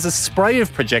weapon that has a spray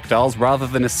of projectiles rather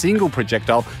than a single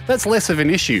projectile, that's less of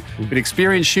an issue. But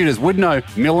experienced shooters would know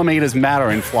millimetres matter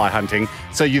in fly hunting,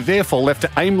 so you're therefore left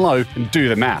to aim low and do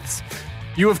the maths.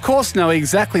 You, of course, know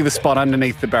exactly the spot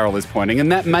underneath the barrel is pointing, and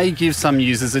that may give some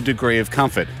users a degree of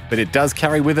comfort, but it does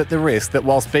carry with it the risk that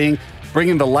whilst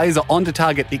bringing the laser onto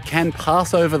target, it can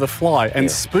pass over the fly and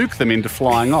spook them into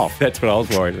flying off. That's what I was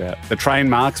worried about. The trained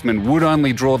marksman would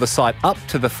only draw the sight up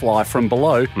to the fly from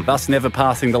below, thus never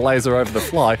passing the laser over the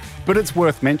fly, but it's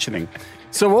worth mentioning.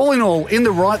 So all in all, in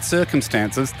the right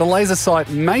circumstances, the laser sight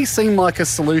may seem like a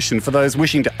solution for those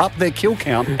wishing to up their kill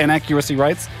count and accuracy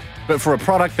rates, but for a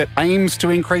product that aims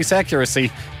to increase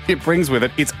accuracy, it brings with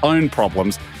it its own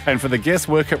problems, and for the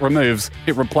guesswork it removes,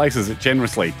 it replaces it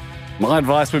generously. My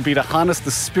advice would be to harness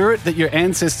the spirit that your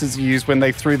ancestors used when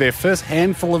they threw their first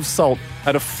handful of salt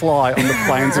at a fly on the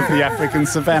plains of the African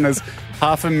savannas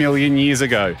 500,000 years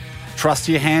ago. Trust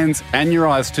your hands and your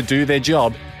eyes to do their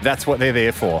job. That's what they're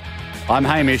there for. I'm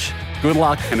Hamish. Good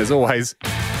luck, and as always,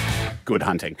 good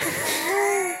hunting.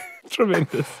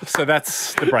 Tremendous. So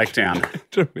that's the breakdown.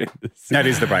 Tremendous. That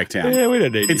is the breakdown. Yeah, we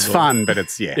don't need It's more. fun, but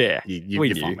it's, you're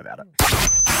knew. fine without it.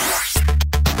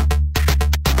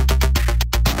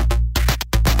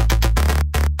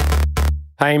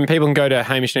 Hey, people can go to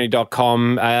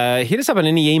hamishandy.com. Hit us up on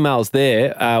any emails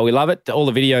there. We love it. All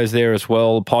the videos there as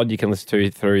well. Pod you can listen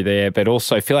to through there, but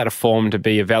also fill out a form to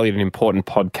be a valued and important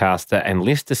podcaster and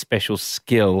list a special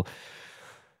skill.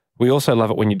 We also love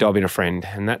it when you dob in a friend,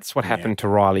 and that's what happened to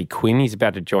Riley Quinn. He's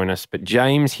about to join us, but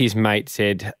James, his mate,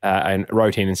 said and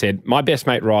wrote in and said, my best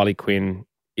mate Riley Quinn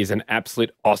is an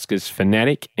absolute Oscars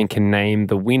fanatic and can name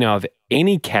the winner of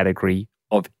any category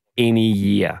of any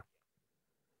year,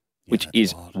 which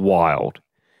is wild.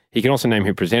 He can also name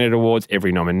who presented awards,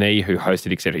 every nominee, who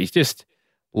hosted, etc. He's just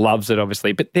loves it,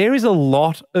 obviously. But there is a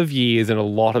lot of years and a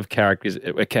lot of categories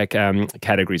when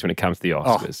it comes to the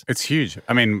Oscars. Oh, it's huge.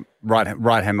 I mean, right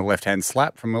hand to left hand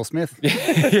slap from Will Smith.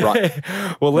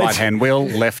 Right hand Will,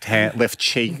 left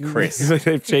cheek Chris.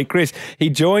 Left cheek Chris. He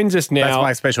joins us now. That's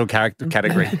my special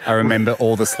category. I remember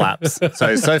all the slaps.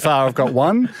 So far I've got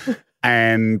one,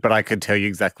 but I could tell you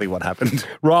exactly what happened.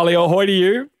 Riley, ahoy to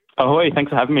you. Ahoy, thanks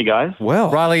for having me, guys.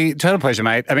 Well, Riley, total pleasure,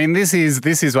 mate. I mean, this is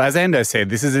as Ando said,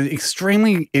 this is an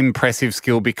extremely impressive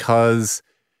skill because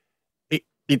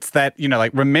it's that,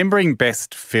 like remembering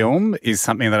best film is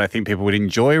something that I think people would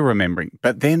enjoy remembering.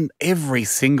 But then every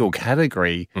single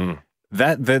category,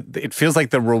 it feels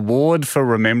like the reward for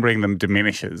remembering them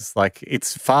diminishes. Like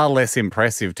it's far less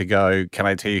impressive to go, can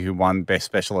I tell you who won Best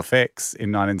Special Effects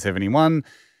in 1971?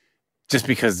 Just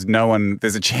because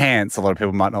there's a chance a lot of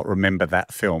people might not remember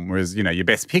that film, whereas, your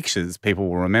best pictures, people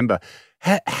will remember.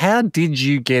 How did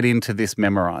you get into this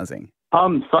memorizing?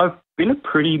 So I've been a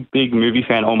pretty big movie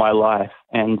fan all my life.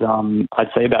 And I'd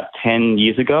say about 10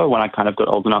 years ago, when I kind of got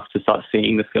old enough to start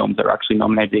seeing the films that are actually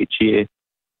nominated each year,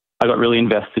 I got really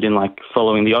invested in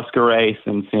following the Oscar race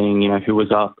and seeing, who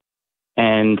was up.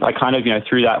 And I kind of,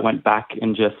 through that went back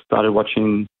and just started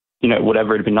watching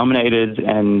whatever had been nominated.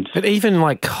 But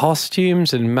even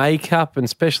costumes and makeup and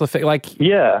special effects,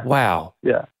 yeah. Wow.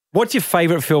 Yeah. What's your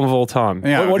favourite film of all time?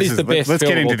 Yeah, what is the best Let's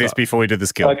film get into of all this time? before we do the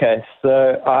skill. Okay,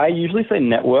 so I usually say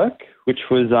Network, which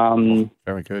was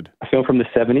very good. A film from the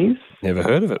 70s. Never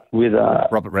heard of it. With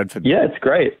Robert Redford. Yeah, it's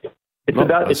great.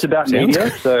 It's about media,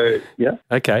 so yeah.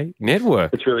 Okay,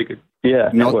 Network. It's really good.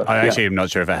 Yeah, Network. I actually am not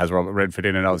sure if it has Robert Redford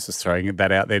in it. I was just throwing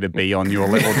that out there to be on your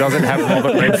level. Does it have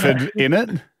Robert Redford in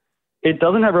it? It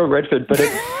doesn't have Robert Redford, but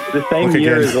it's the same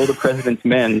year as All the President's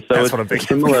Men, so it's a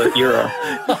similar era.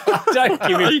 Don't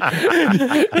give me.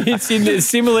 It's in a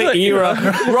similar era.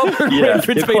 Robert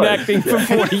Redford's been acting for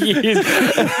 40 years.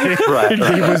 Right.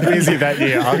 He was busy that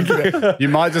year. You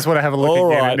might just want to have a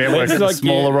look at Network at the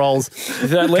smaller roles.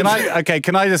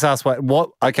 Can I just ask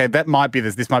what? Okay, that might be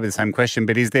this might be the same question,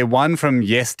 but is there one from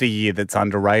yesteryear that's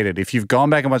underrated? If you've gone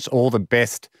back and watched all the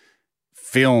best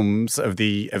films of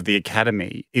the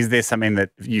Academy, is there something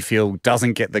that you feel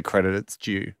doesn't get the credit it's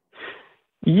due?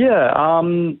 Yeah,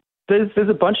 there's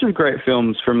a bunch of great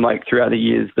films from throughout the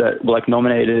years that were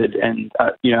nominated and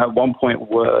at one point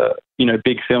were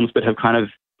big films but have kind of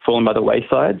fallen by the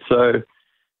wayside. So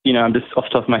I'm just off the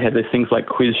top of my head, there's things like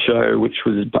Quiz Show, which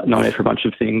was nominated for a bunch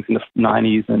of things in the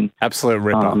 90s, and absolute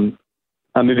ripper.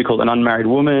 A movie called An Unmarried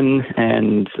Woman,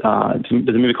 and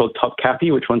there's a movie called Top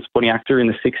Cappy, which won supporting actor in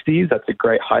the 60s. That's a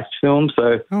great heist film.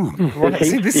 So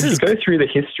if you go through the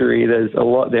history, there's a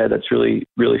lot there that's really,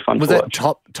 really fun to watch. Was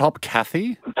that Top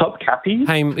Cathy? Top Cappy?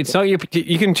 Hey, it's not you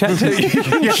can chat to...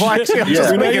 You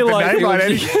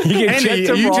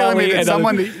telling me that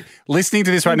someone listening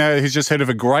to this right now who's just heard of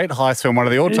a great heist film, one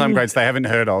of the all-time greats they haven't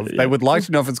heard of, they would like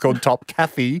to know if it's called Top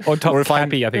Cathy. Or Top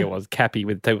Cappy, I think it was. Cappy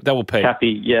with double P.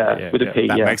 Cappy, with a P.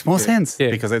 That makes more sense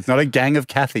because it's not a gang of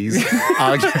Cathys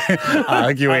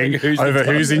arguing over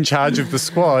who's in charge of the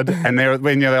squad. And they're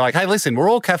like, hey, listen, we're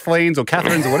all Kathleen's or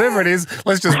Catherines or whatever it is.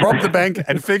 Let's just rob the bank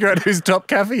and figure out who's top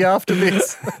Cathy after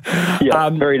this. Yeah,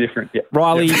 very different. Yeah.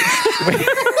 Riley.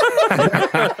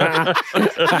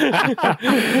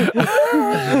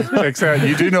 Checks out.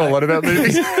 You do know a lot about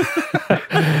movies.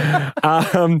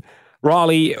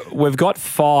 Riley, we've got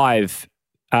 5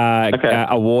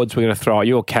 awards we're going to throw at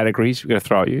you, or categories we're going to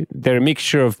throw at you. They're a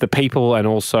mixture of the people and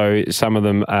also some of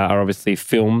them are obviously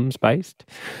films based.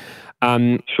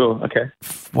 Sure, okay.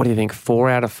 What do you think? 4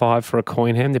 out of 5 for a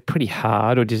coin hand? They're pretty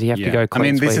hard, or does he have to go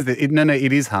clean sweep?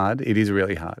 It is hard. It is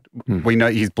really hard. We know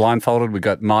he's blindfolded. We've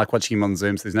got Mike watching him on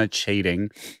Zoom, so there's no cheating.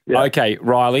 Yeah. Okay,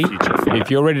 Riley, if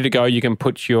you're ready to go, you can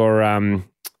put your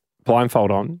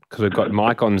blindfold on because we've got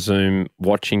Mike on Zoom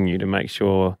watching you to make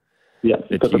sure. Yeah,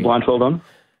 got the blindfold on.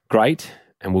 Great,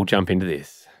 and we'll jump into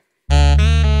this.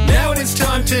 Now it's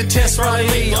time to test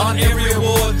Riley on every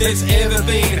award there's ever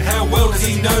been. How well does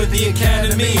he know the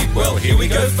Academy? Well, here we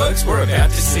go, folks. We're about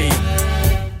to see.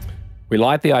 We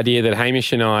like the idea that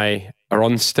Hamish and I are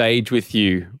on stage with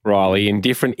you, Riley, in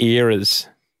different eras,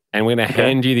 and we're going to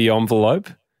hand you the envelope,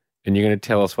 and you're going to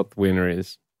tell us what the winner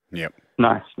is. Yep.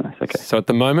 Nice. Okay. So at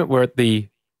the moment, we're at the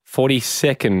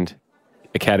 42nd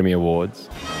Academy Awards.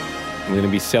 We're going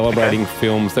to be celebrating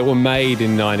films that were made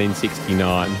in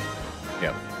 1969.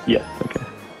 Yep. Yes, okay.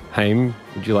 Haim,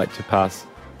 would you like to pass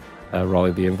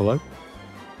Riley the envelope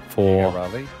for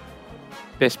Riley.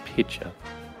 Best Picture?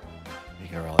 Here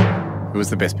you go, Riley. Who was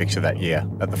the best picture that year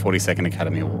at the 42nd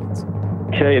Academy Awards?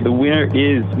 Okay, the winner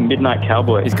is Midnight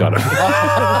Cowboy. He's got it.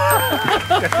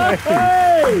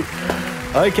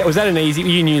 Okay, was that an easy?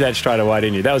 You knew that straight away,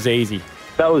 didn't you? That was easy.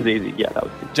 That was easy. Yeah, that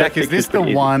was easy. Jack, is this the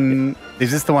one?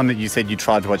 Is this the one that you said you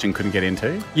tried to watch and couldn't get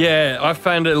into? Yeah, I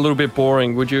found it a little bit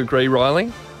boring. Would you agree,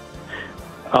 Riley?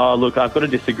 Look, I've got to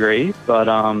disagree, but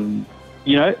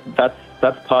you know, that's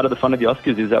part of the fun of the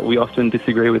Oscars is that we often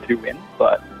disagree with who wins,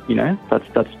 but you know, that's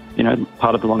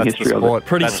part of the long history of it.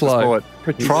 Pretty slow.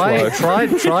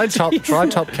 Try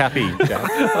top cappy, Jack.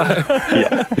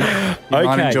 Yeah. You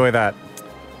might enjoy that.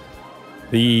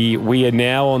 We are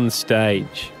now on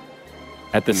stage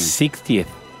at the 60th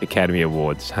Academy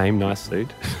Awards. Haim, nice suit.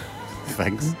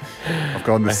 Thanks. I've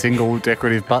gone the single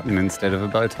decorative button instead of a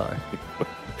bow tie.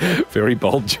 Very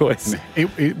bold choice.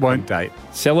 It won't date.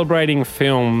 Celebrating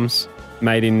films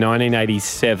made in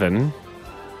 1987.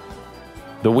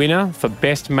 The winner for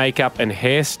best makeup and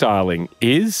hairstyling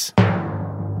is...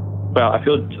 Well, I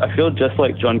feel just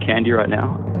like John Candy right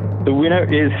now. The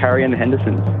winner is Harry and the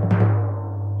Hendersons.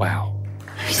 Wow.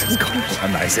 He's got it.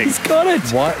 Amazing. He's got it.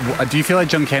 What? Do you feel like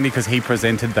John Candy because he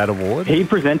presented that award? He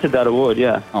presented that award,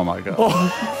 yeah. Oh, my God.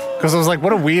 Because I was like,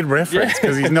 what a weird reference,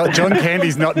 because he's not. John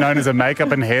Candy's not known as a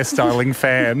makeup and hairstyling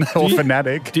fan or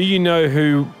fanatic. Do you know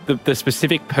who the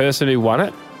specific person who won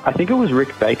it? I think it was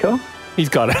Rick Baker. He's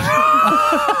got it.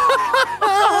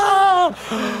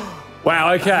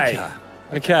 Wow,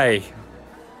 okay.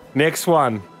 Next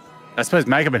one. I suppose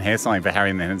makeup and hairstyling for Harry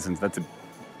and the Hendersons, that's a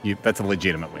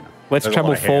legitimate winner. Let's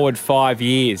travel forward 5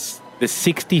 years. The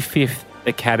 65th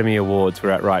Academy Awards we're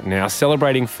at right now,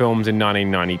 celebrating films in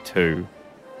 1992.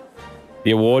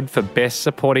 The award for Best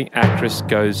Supporting Actress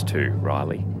goes to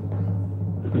Riley.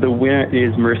 The winner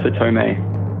is Marissa Tomei.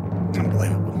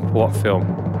 Unbelievable. What film?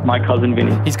 My Cousin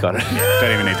Vinny. He's got it.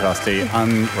 Don't even need to ask you.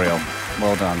 Unreal.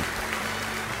 Well done.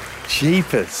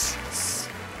 Jeepers.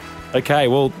 Okay,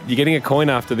 well, you're getting a coin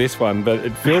after this one, but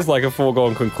it feels like a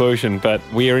foregone conclusion. But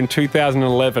we are in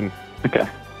 2011. Okay.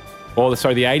 Or,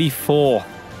 sorry, the 84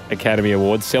 Academy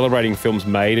Awards, celebrating films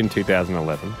made in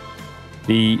 2011.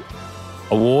 The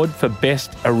award for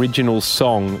Best Original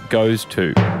Song goes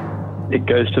to... It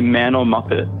goes to Man or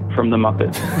Muppet from The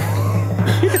Muppets.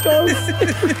 It does.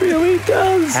 It really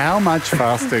does. How much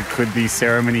faster could the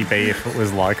ceremony be if it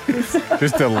was like this?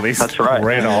 Just a list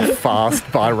read off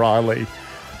fast by Riley.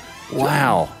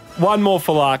 Wow. One more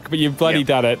for luck, but you've bloody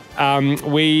done it.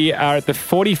 We are at the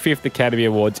 45th Academy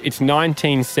Awards. It's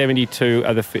 1972.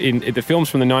 The films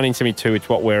from the 1972, it's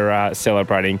what we're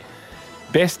celebrating.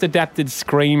 Best Adapted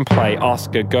Screenplay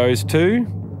Oscar goes to...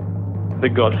 The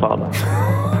Godfather.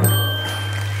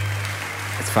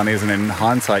 It's funny, isn't it? In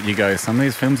hindsight, you go, some of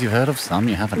these films you've heard of, some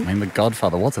you haven't. I mean, The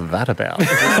Godfather, what's that about?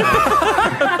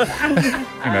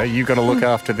 You know, you've got to look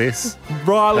after this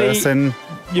Riley, person.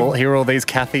 Here are all these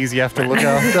Cathys you have to look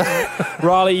after.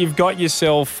 Riley, you've got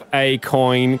yourself a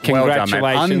coin. Congratulations. Well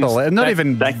done, mate. Unbelievable. Not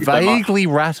even vaguely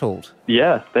rattled.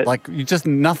 Yeah. Like, you just,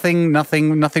 nothing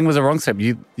was a wrong step.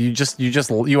 You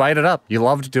ate it up. You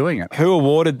loved doing it. Who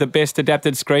awarded the Best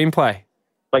Adapted Screenplay?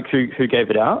 Like, who gave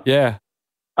it out? Yeah.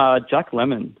 Jack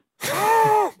Lemmon.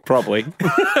 Probably.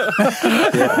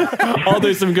 I'll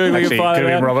do some Googling and find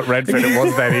out. Robert Redford, it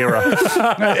was that era.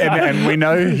 and we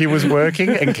know he was working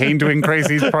and keen to increase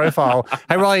his profile.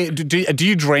 Hey, Riley, do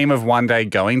you dream of one day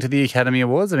going to the Academy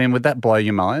Awards? I mean, would that blow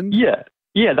your mind?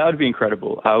 Yeah, that would be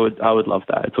incredible. I would love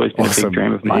that. It's always been a big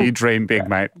dream of mine. You dream big,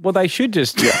 mate. Well, they should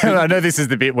just... I know this is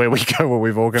the bit where we go where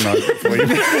we've organised it for you.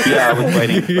 Yeah, I was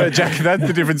waiting. But Jack, that's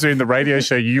the difference between the radio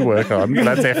show you work on.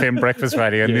 That's FM Breakfast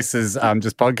Radio, and this is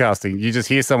just podcasting. You just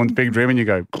hear someone's big dream and you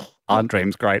go, our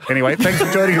dream's great. Anyway, thanks for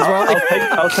joining us, Riley.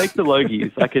 I'll take the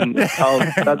Logies.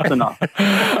 That's enough.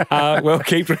 Well,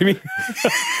 keep dreaming.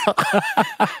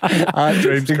 Our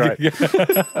dream's great.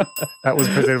 That was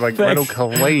presented by Gretel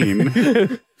Colleen.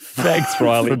 Thanks,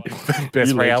 Riley.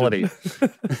 Best reality.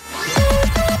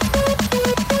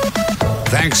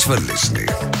 Thanks for listening.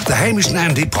 The Hamish and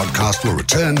Andy podcast will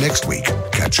return next week.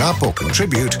 Catch up or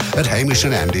contribute at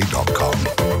hamishandandy.com.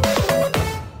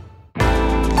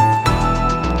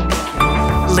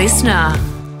 Listener.